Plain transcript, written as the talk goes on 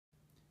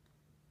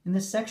In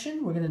this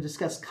section, we're going to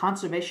discuss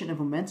conservation of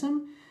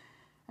momentum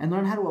and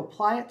learn how to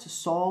apply it to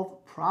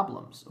solve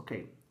problems.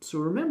 Okay, so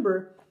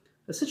remember,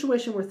 the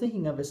situation we're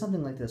thinking of is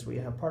something like this, where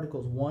you have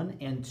particles 1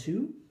 and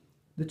 2.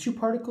 The two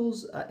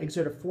particles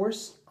exert a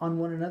force on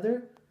one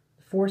another,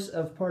 the force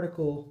of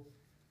particle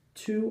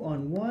 2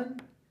 on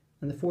 1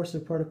 and the force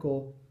of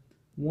particle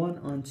 1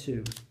 on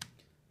 2.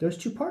 Those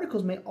two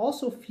particles may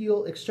also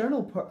feel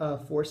external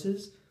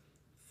forces,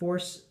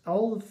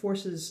 all the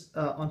forces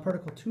on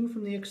particle 2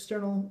 from the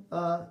external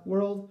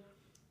world,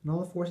 and all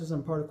the forces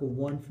on particle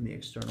 1 from the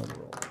external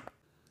world.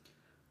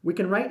 We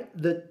can write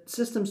the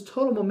system's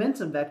total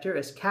momentum vector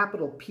as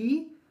capital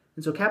P,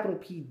 and so capital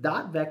P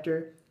dot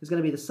vector is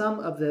going to be the sum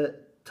of the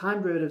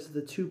time derivatives of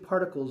the two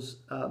particles'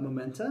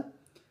 momenta.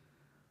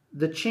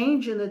 The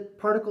change in the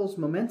particles'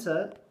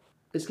 momenta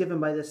is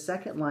given by this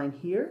second line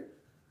here.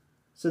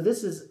 So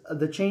this is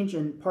the change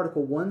in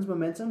particle 1's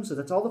momentum, so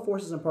that's all the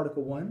forces on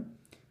particle 1.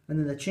 And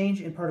then the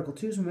change in particle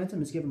 2's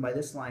momentum is given by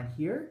this line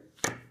here.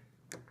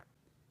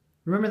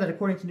 Remember that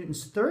according to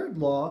Newton's third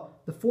law,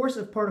 the force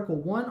of particle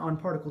 1 on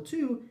particle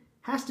 2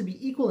 has to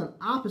be equal and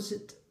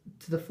opposite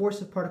to the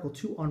force of particle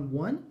 2 on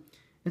 1.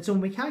 And so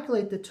when we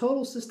calculate the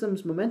total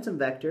system's momentum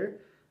vector,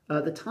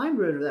 the time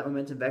derivative of that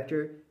momentum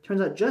vector turns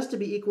out just to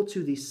be equal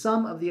to the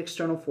sum of the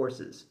external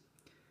forces.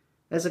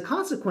 As a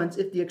consequence,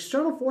 if the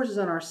external forces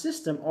on our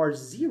system are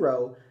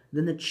 0,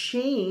 then the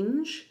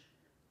change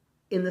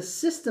in the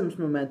system's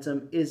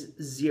momentum is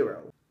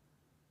 0.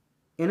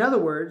 In other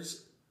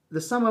words, the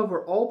sum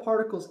over all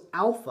particles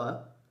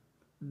alpha,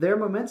 their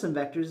momentum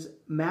vectors,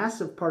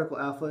 mass of particle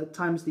alpha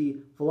times the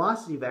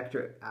velocity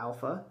vector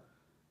alpha,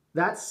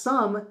 that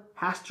sum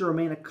has to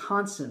remain a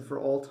constant for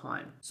all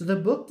time. So the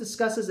book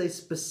discusses a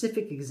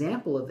specific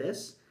example of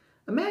this.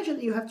 Imagine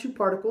that you have two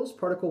particles,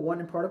 particle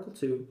 1 and particle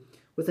 2,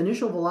 with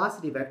initial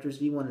velocity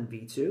vectors v1 and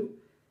v2,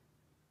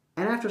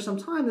 and after some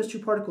time those two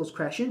particles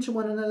crash into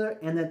one another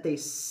and that they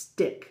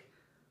stick.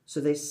 So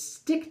they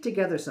stick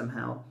together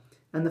somehow,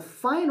 and the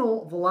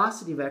final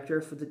velocity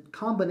vector for the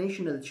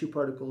combination of the two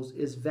particles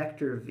is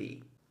vector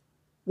v.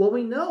 Well,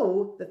 we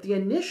know that the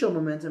initial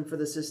momentum for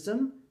the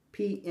system,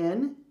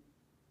 Pn,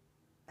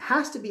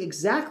 has to be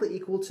exactly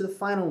equal to the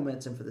final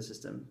momentum for the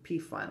system, P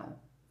final.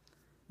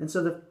 And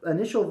so the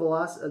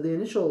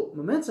initial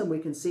momentum we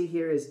can see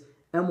here is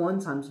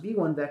m1 times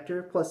v1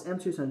 vector plus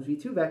m2 times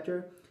v2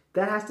 vector.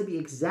 That has to be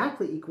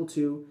exactly equal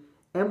to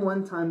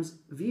m1 times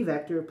v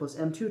vector plus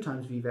m2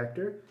 times v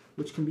vector,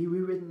 which can be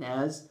rewritten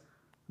as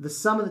the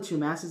sum of the two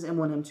masses,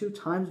 m1, m2,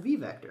 times v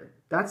vector.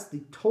 That's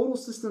the total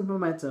system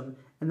momentum,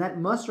 and that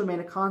must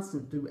remain a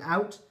constant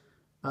throughout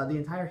the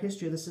entire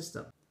history of the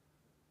system.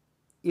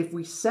 If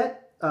we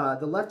set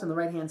the left and the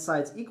right-hand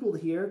sides equal to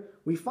here,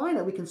 we find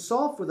that we can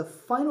solve for the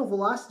final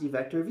velocity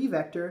vector, v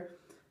vector,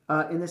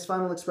 in this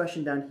final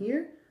expression down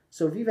here.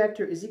 So v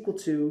vector is equal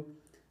to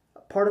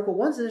particle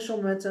 1's initial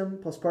momentum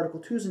plus particle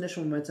 2's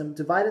initial momentum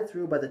divided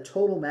through by the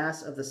total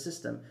mass of the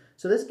system.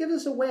 So this gives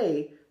us a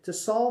way to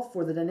solve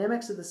for the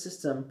dynamics of the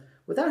system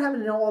without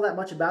having to know all that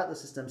much about the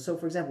system. So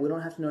for example, we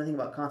don't have to know anything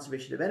about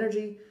conservation of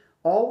energy.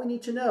 All we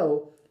need to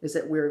know is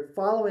that we're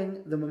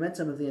following the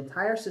momentum of the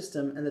entire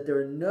system and that there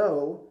are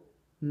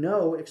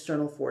no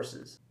external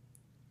forces.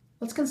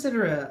 Let's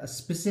consider a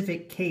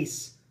specific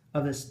case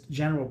of this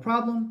general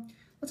problem.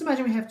 Let's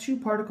imagine we have two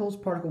particles,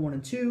 particle 1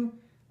 and 2,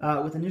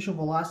 with initial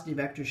velocity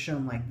vectors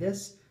shown like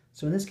this.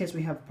 So in this case,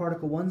 we have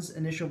particle 1's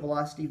initial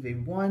velocity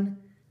v1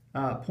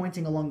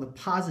 pointing along the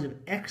positive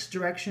x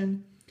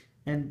direction,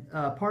 and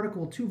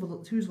particle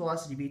 2's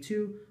velocity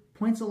v2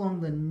 points along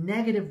the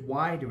negative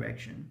y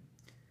direction.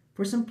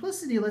 For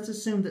simplicity, let's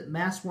assume that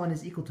mass 1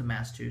 is equal to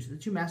mass 2, so the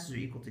two masses are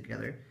equal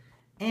together.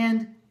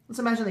 And let's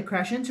imagine they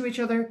crash into each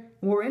other,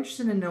 and what we're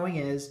interested in knowing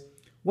is,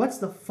 what's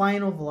the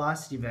final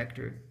velocity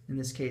vector, in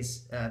this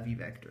case, v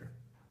vector?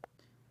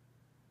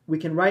 We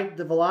can write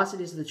the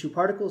velocities of the two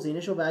particles, the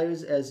initial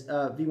values, as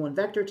v1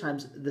 vector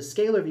times the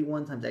scalar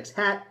v1 times x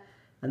hat,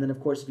 and then of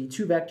course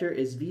v2 vector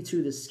is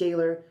v2 the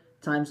scalar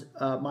times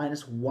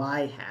minus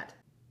y hat.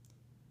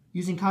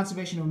 Using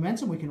conservation of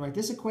momentum, we can write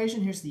this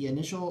equation. Here's the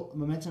initial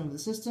momentum of the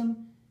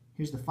system.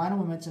 Here's the final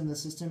momentum of the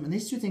system, and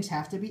these two things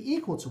have to be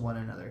equal to one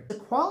another.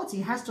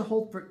 Equality has to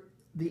hold for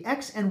the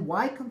x and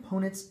y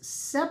components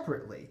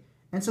separately.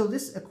 And so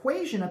this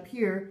equation up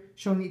here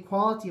showing the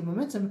equality of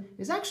momentum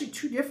is actually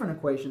two different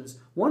equations,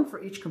 one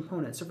for each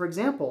component. So for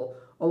example,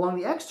 along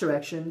the x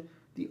direction,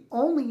 the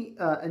only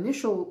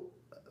initial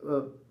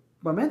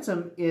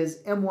momentum is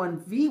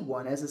m1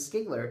 v1 as a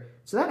scalar.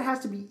 So that has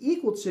to be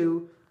equal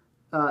to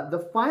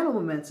the final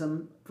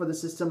momentum for the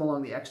system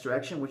along the x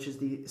direction, which is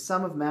the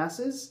sum of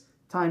masses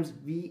times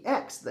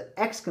vx, the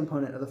x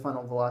component of the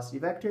final velocity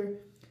vector.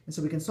 And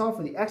so we can solve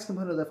for the x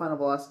component of the final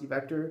velocity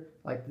vector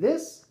like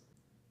this.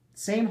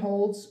 Same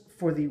holds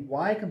for the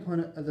y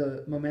component of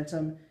the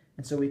momentum,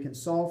 and so we can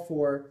solve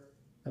for,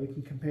 we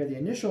can compare the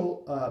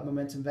initial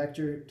momentum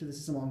vector to the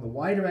system along the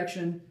y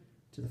direction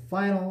to the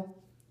final,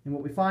 and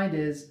what we find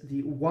is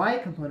the y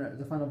component of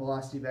the final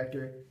velocity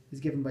vector is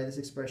given by this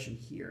expression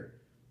here.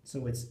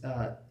 So it's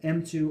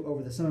m2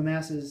 over the sum of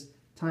masses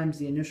times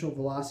the initial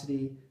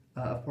velocity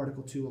of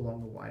particle 2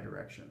 along the y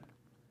direction.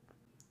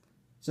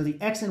 So the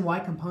x and y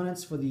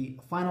components for the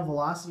final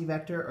velocity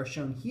vector are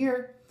shown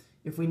here.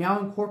 If we now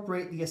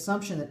incorporate the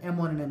assumption that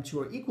m1 and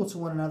m2 are equal to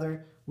one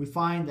another, we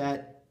find that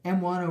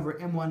m1 over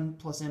m1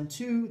 plus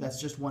m2, that's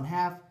just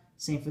 1/2.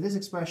 Same for this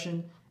expression.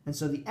 And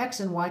so the x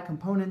and y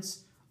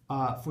components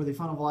for the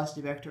final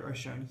velocity vector are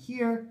shown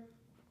here.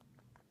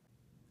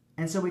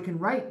 And so we can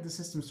write the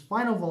system's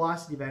final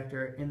velocity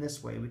vector in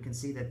this way. We can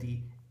see that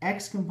the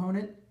x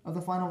component of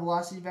the final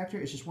velocity vector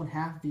is just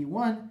 1/2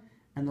 v1,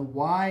 and the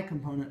y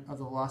component of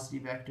the velocity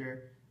vector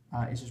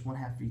is just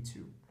 1/2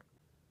 v2.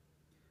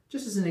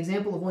 Just as an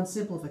example of one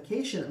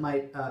simplification that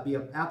might be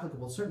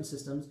applicable to certain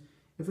systems,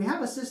 if we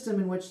have a system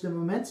in which the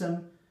momentum,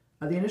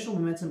 the initial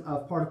momentum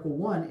of particle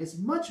 1 is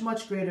much,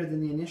 much greater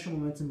than the initial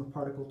momentum of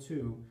particle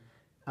 2,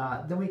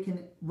 then we can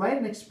write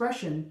an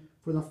expression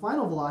for the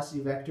final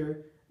velocity vector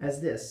as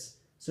this.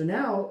 So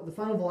now the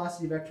final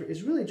velocity vector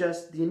is really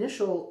just the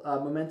initial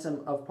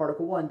momentum of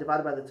particle 1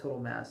 divided by the total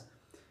mass.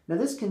 Now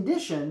this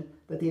condition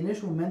that the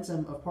initial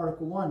momentum of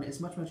particle 1 is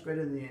much, much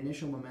greater than the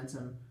initial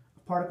momentum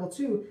of particle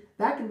 2,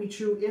 that can be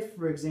true if,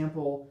 for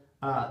example,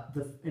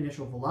 the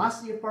initial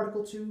velocity of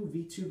particle 2,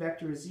 v2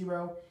 vector is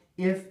 0,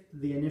 if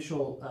the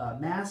initial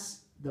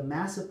mass, the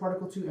mass of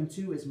particle 2,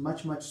 m2, is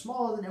much, much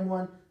smaller than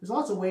m1. There's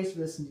lots of ways for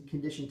this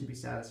condition to be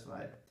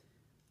satisfied.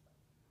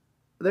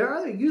 There are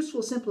other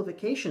useful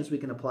simplifications we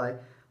can apply.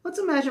 Let's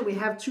imagine we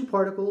have two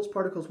particles,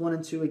 particles 1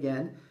 and 2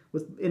 again,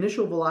 with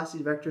initial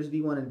velocity vectors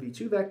v1 and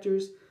v2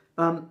 vectors.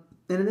 And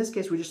in this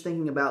case, we're just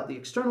thinking about the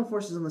external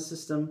forces in the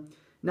system.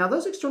 Now,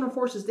 those external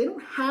forces, they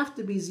don't have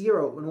to be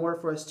 0 in order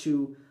for us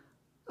to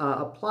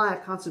apply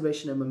a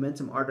conservation of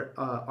momentum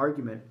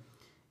argument.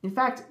 In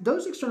fact,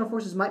 those external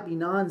forces might be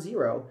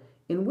non-zero,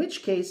 in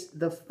which case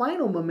the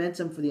final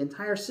momentum for the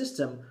entire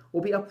system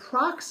will be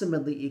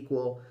approximately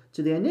equal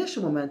to the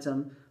initial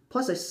momentum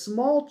plus a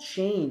small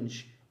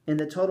change in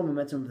the total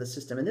momentum of the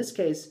system. In this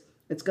case,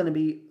 it's going to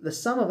be the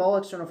sum of all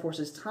external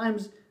forces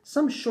times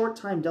some short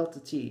time delta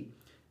t.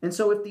 And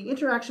so if the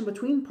interaction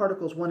between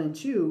particles 1 and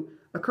 2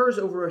 occurs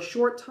over a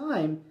short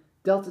time,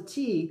 delta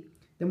t,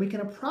 then we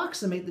can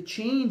approximate the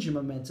change in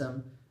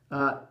momentum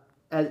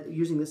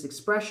using this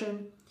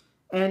expression.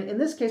 And in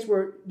this case,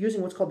 we're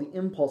using what's called the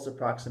impulse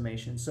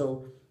approximation.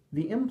 So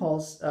the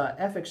impulse,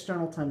 F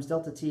external times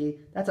delta t,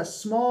 that's a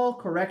small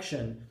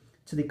correction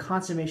to the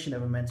conservation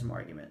of momentum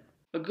argument.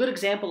 A good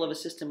example of a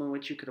system in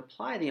which you could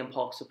apply the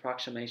impulse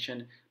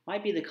approximation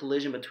might be the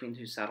collision between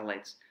two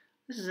satellites.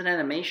 This is an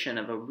animation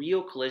of a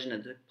real collision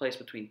that took place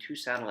between two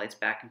satellites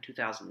back in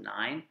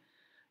 2009.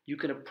 You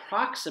could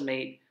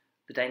approximate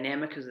the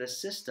dynamic of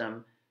this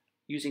system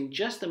using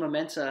just the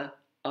momenta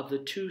of the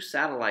two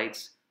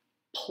satellites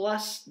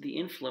plus the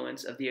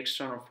influence of the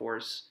external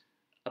force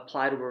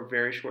applied over a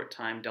very short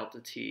time,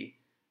 delta t,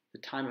 the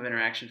time of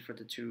interaction for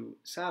the two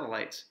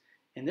satellites.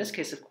 In this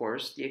case, of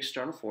course, the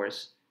external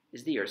force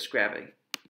is the Earth's gravity.